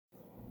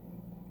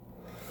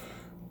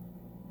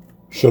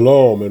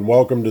Shalom and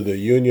welcome to the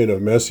Union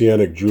of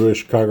Messianic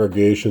Jewish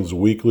Congregations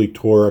weekly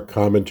Torah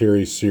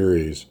commentary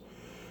series.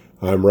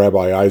 I'm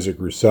Rabbi Isaac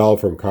Roussel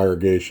from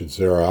Congregation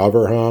Sarah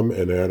Avraham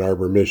in Ann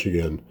Arbor,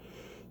 Michigan.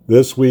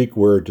 This week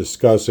we're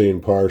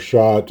discussing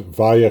Parshat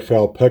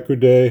Vayechel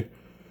Pekudei.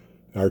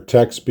 Our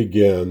text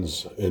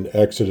begins in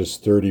Exodus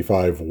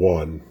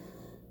 35:1.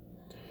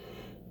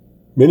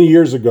 Many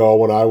years ago,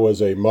 when I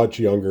was a much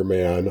younger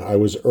man, I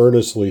was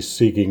earnestly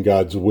seeking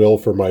God's will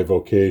for my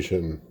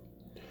vocation.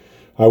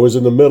 I was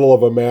in the middle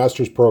of a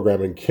master's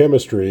program in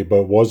chemistry,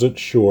 but wasn't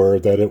sure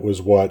that it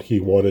was what he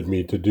wanted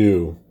me to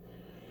do.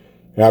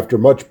 After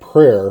much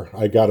prayer,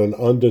 I got an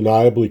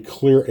undeniably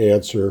clear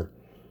answer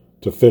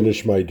to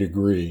finish my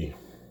degree.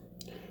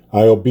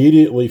 I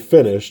obediently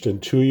finished,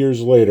 and 2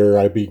 years later,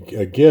 I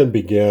again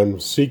began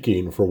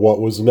seeking for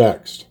what was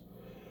next.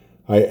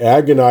 I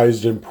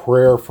agonized in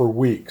prayer for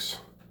weeks.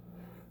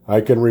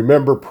 I can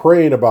remember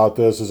praying about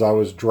this as I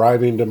was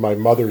driving to my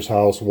mother's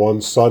house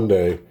one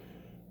Sunday,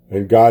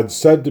 and God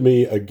said to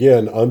me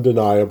again,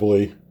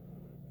 undeniably,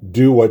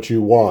 "Do what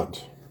you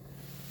want."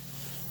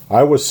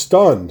 I was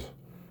stunned.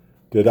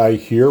 Did I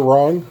hear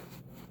wrong?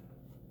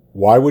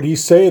 Why would he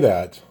say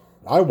that?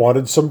 I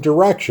wanted some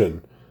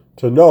direction,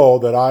 to know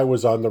that I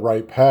was on the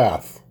right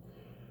path.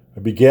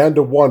 I began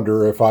to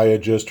wonder if I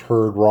had just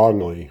heard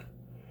wrongly.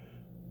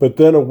 But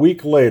then a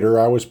week later,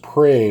 I was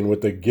praying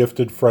with a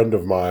gifted friend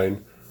of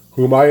mine,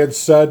 whom I had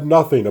said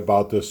nothing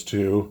about this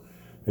to,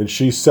 and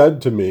she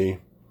said to me,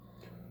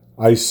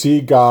 "I see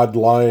God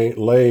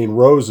laying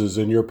roses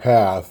in your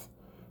path,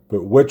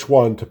 but which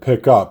one to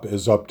pick up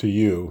is up to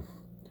you."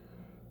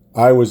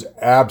 I was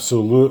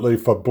absolutely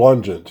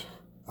verblüffed.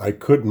 I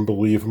couldn't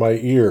believe my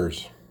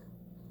ears.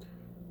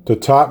 To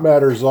top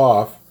matters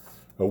off,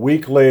 a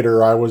week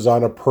later I was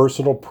on a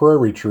personal prayer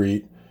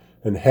retreat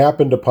and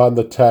happened upon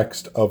the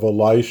text of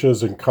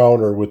Elisha's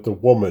encounter with the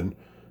woman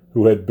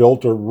who had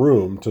built a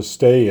room to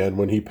stay in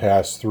when he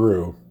passed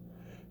through.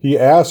 He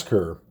asked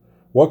her,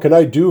 "What can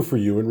I do for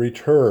you in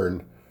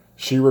return?"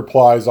 She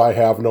replies, "I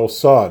have no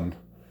son."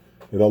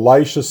 And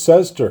Elisha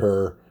says to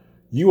her,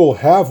 "You will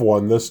have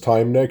one this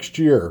time next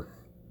year."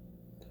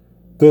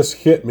 This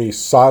hit me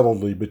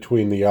solidly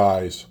between the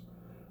eyes.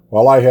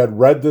 While I had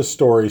read this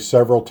story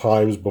several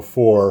times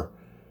before,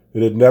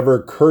 it had never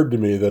occurred to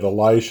me that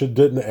Elisha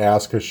didn't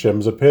ask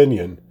Hashem's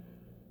opinion.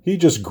 He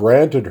just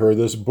granted her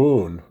this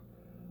boon.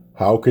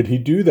 How could he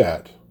do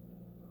that?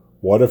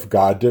 What if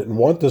God didn't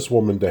want this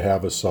woman to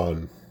have a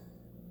son?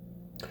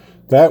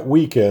 That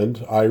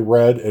weekend, I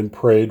read and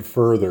prayed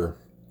further.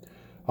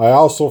 I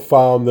also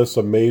found this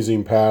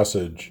amazing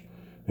passage.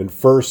 In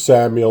 1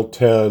 Samuel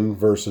 10,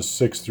 verses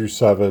 6 through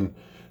 7,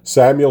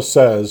 Samuel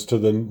says to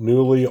the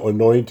newly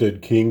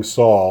anointed King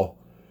Saul,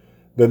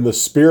 "Then the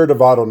Spirit of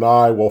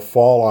Adonai will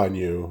fall on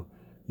you.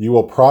 You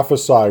will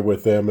prophesy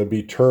with them and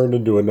be turned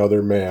into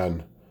another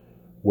man.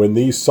 When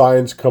these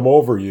signs come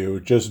over you,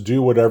 just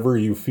do whatever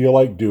you feel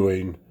like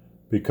doing,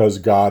 because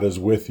God is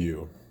with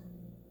you."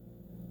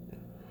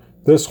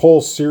 This whole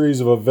series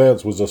of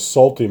events was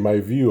assaulting my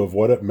view of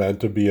what it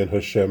meant to be in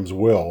Hashem's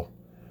will.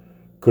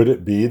 Could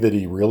it be that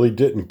he really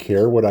didn't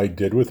care what I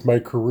did with my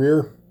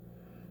career?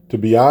 To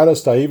be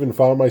honest, I even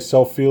found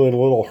myself feeling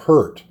a little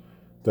hurt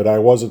that I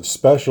wasn't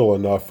special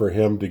enough for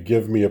him to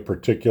give me a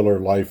particular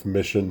life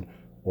mission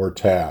or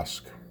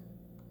task.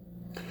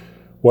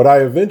 What I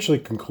eventually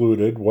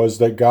concluded was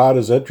that God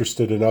is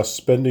interested in us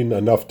spending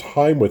enough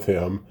time with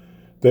him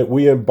that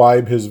we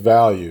imbibe his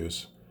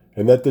values,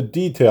 and that the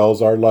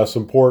details are less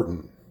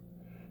important.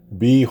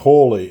 "Be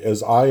holy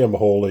as I am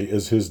holy"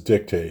 is his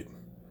dictate.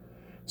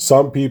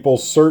 Some people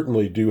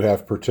certainly do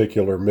have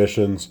particular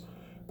missions,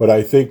 but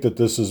I think that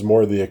this is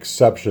more the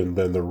exception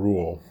than the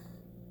rule.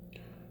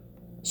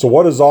 So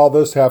what does all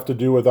this have to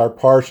do with our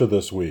Parsha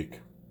this week?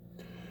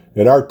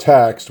 In our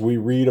text, we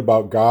read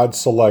about God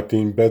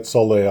selecting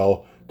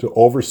Bezalel to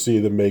oversee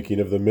the making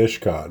of the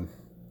Mishkan.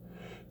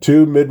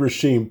 Two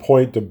midrashim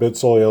point to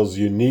Bezalel's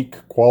unique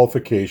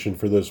qualification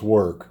for this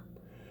work.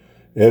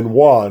 In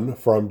one,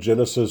 from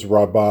Genesis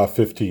Rabbah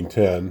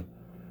 15:10,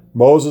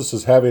 Moses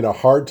is having a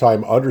hard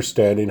time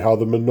understanding how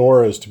the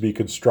menorah is to be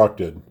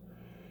constructed.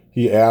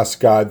 He asks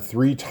God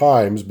 3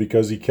 times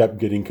because he kept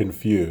getting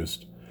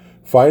confused.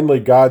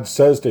 Finally, God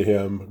says to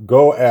him,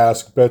 "Go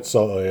ask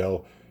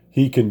Bezalel,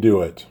 he can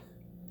do it."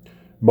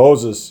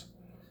 Moses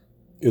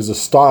is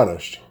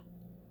astonished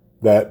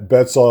that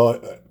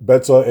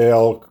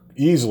Bezalel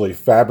easily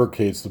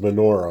fabricates the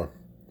menorah.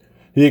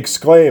 He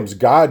exclaims,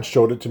 "God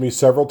showed it to me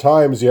several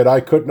times, yet I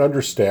couldn't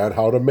understand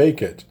how to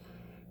make it.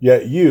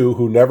 Yet you,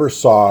 who never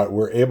saw it,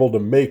 were able to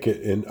make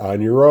it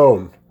on your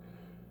own.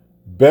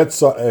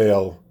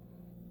 Bezalel,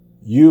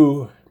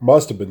 you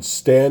must have been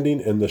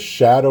standing in the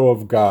shadow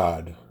of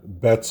God,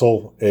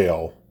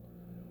 Bezalel,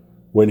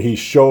 when he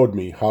showed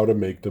me how to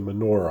make the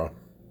menorah."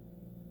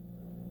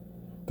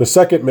 The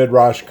second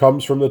midrash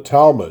comes from the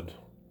Talmud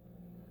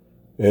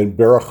in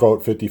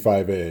Berachot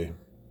 55a.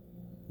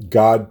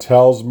 God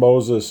tells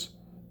Moses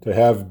to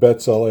have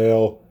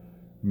Bezalel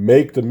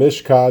make the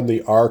Mishkan,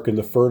 the ark, and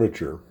the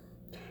furniture.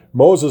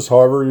 Moses,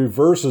 however,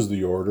 reverses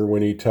the order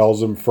when he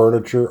tells him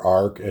furniture,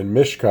 ark, and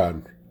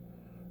Mishkan.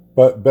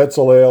 But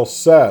Bezalel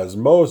says,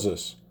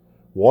 Moses,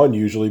 one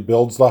usually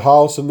builds the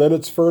house and then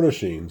its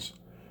furnishings.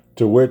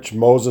 To which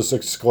Moses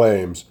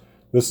exclaims,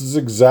 this is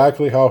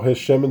exactly how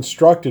Hashem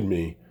instructed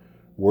me.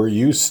 Were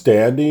you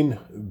standing,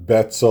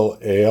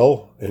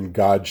 Bezalel, in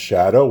God's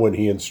shadow when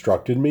he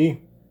instructed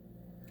me?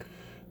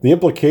 The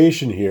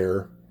implication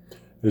here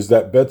is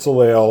that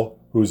Bezalel,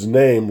 whose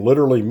name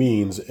literally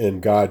means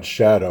in God's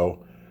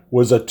shadow,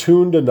 was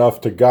attuned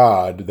enough to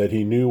God that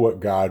he knew what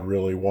God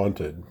really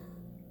wanted.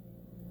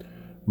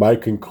 My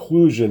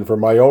conclusion from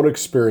my own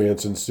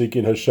experience in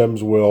seeking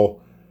Hashem's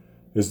will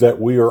is that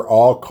we are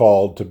all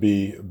called to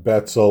be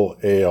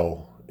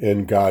Bezalel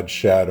in God's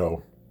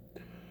shadow.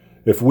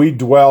 If we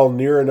dwell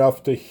near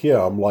enough to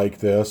Him like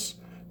this,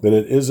 then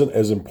it isn't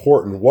as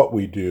important what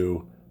we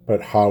do,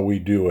 but how we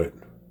do it.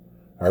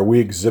 Are we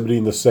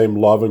exhibiting the same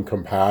love and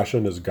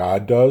compassion as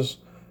God does?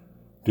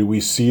 Do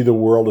we see the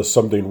world as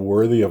something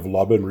worthy of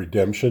love and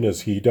redemption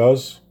as He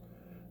does?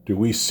 Do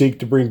we seek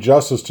to bring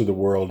justice to the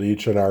world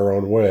each in our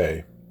own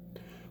way?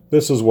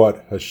 This is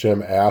what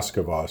Hashem asks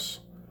of us.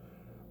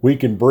 We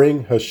can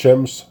bring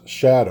Hashem's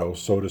shadow,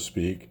 so to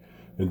speak,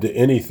 into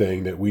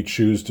anything that we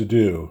choose to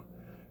do.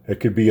 It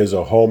could be as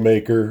a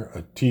homemaker,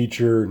 a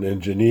teacher, an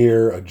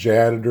engineer, a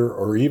janitor,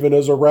 or even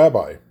as a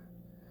rabbi.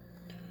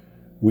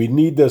 We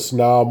need this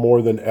now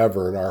more than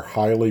ever in our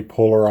highly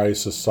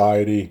polarized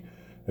society,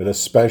 and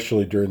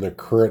especially during the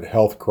current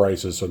health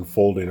crisis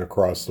unfolding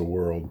across the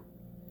world.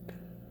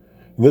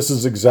 And this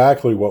is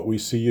exactly what we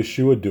see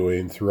Yeshua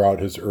doing throughout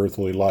his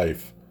earthly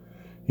life.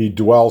 He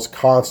dwells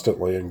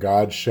constantly in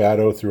God's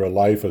shadow through a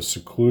life of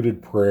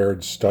secluded prayer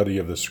and study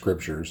of the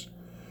Scriptures.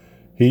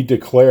 He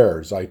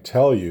declares, I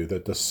tell you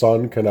that the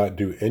Son cannot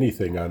do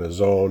anything on his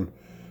own,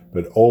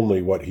 but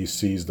only what he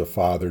sees the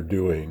Father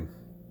doing.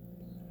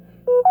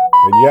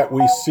 And yet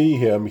we see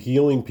him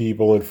healing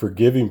people and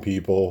forgiving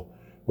people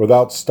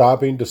without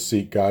stopping to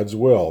seek God's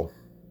will.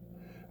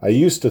 I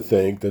used to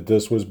think that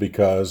this was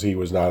because he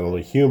was not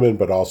only human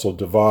but also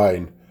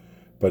divine,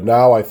 but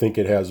now I think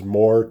it has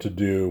more to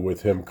do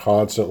with him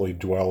constantly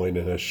dwelling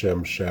in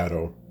Hashem's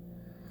shadow.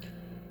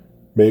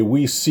 May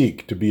we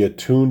seek to be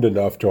attuned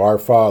enough to our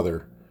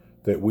Father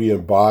that we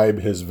imbibe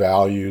his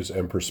values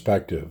and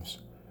perspectives.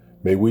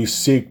 May we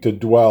seek to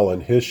dwell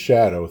in his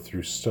shadow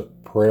through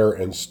prayer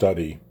and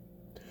study.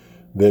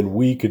 Then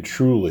we could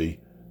truly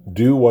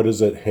do what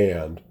is at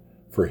hand,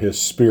 for his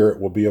Spirit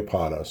will be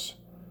upon us.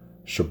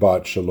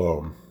 Shabbat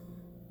Shalom.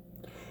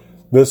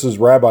 This is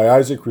Rabbi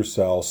Isaac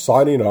Roussel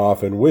signing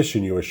off and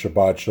wishing you a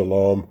Shabbat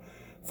Shalom.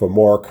 For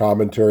more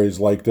commentaries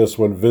like this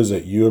one,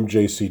 visit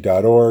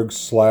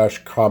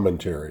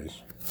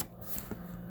umjc.org/commentaries.